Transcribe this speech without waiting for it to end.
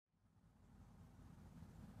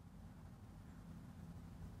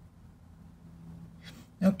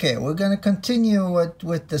Okay, we're going to continue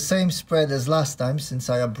with the same spread as last time since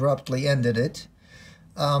I abruptly ended it.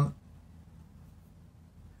 The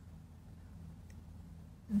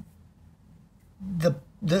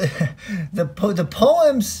the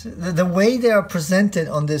poems, the way they are presented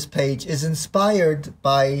on this page is inspired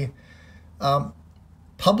by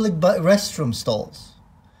public restroom stalls.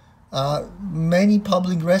 Many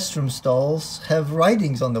public restroom stalls have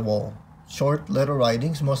writings on the wall, short little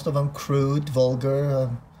writings, most of them crude,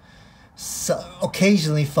 vulgar,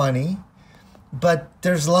 occasionally funny, but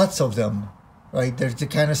there's lots of them, right? They're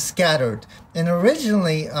kind of scattered. And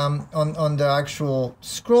originally, on the actual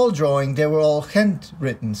scroll drawing, they were all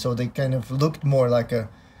handwritten, so they kind of looked more like they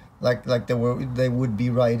would be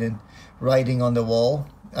writing on the wall.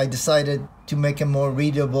 I decided to make it more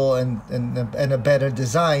readable and a better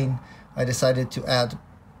design. I decided to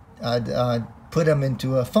put them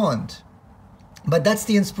into a font. But that's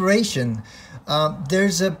the inspiration.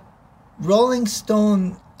 There's a Rolling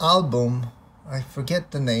Stone album, I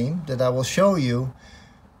forget the name, that I will show you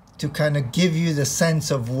to kind of give you the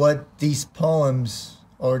sense of what these poems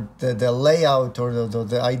or the layout or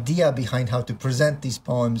the idea behind how to present these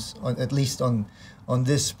poems, at least on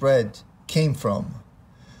this spread, came from.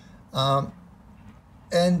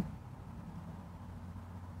 And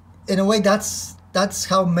in a way, that's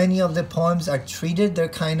how many of the poems are treated. They're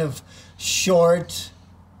kind of short,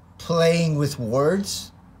 playing with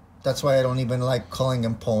words. That's why I don't even like calling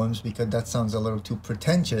them poems, because that sounds a little too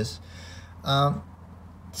pretentious.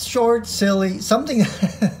 Short, silly, something.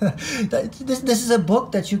 This is a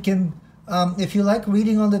book that you can, if you like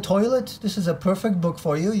reading on the toilet, this is a perfect book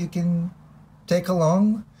for you. You can take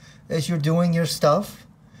along as you're doing your stuff.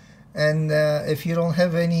 And if you don't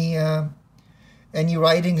have any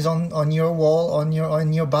writings on your wall,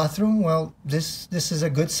 on your bathroom, well, this is a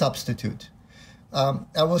good substitute.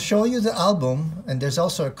 I will show you the album, and there's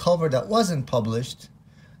also a cover that wasn't published.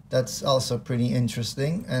 That's also pretty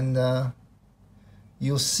interesting, and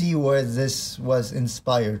you'll see where this was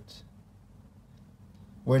inspired,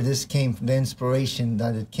 where this came from, the inspiration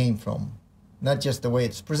that it came from. Not just the way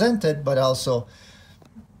it's presented, but also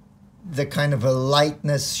the kind of a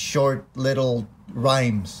lightness, short little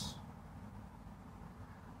rhymes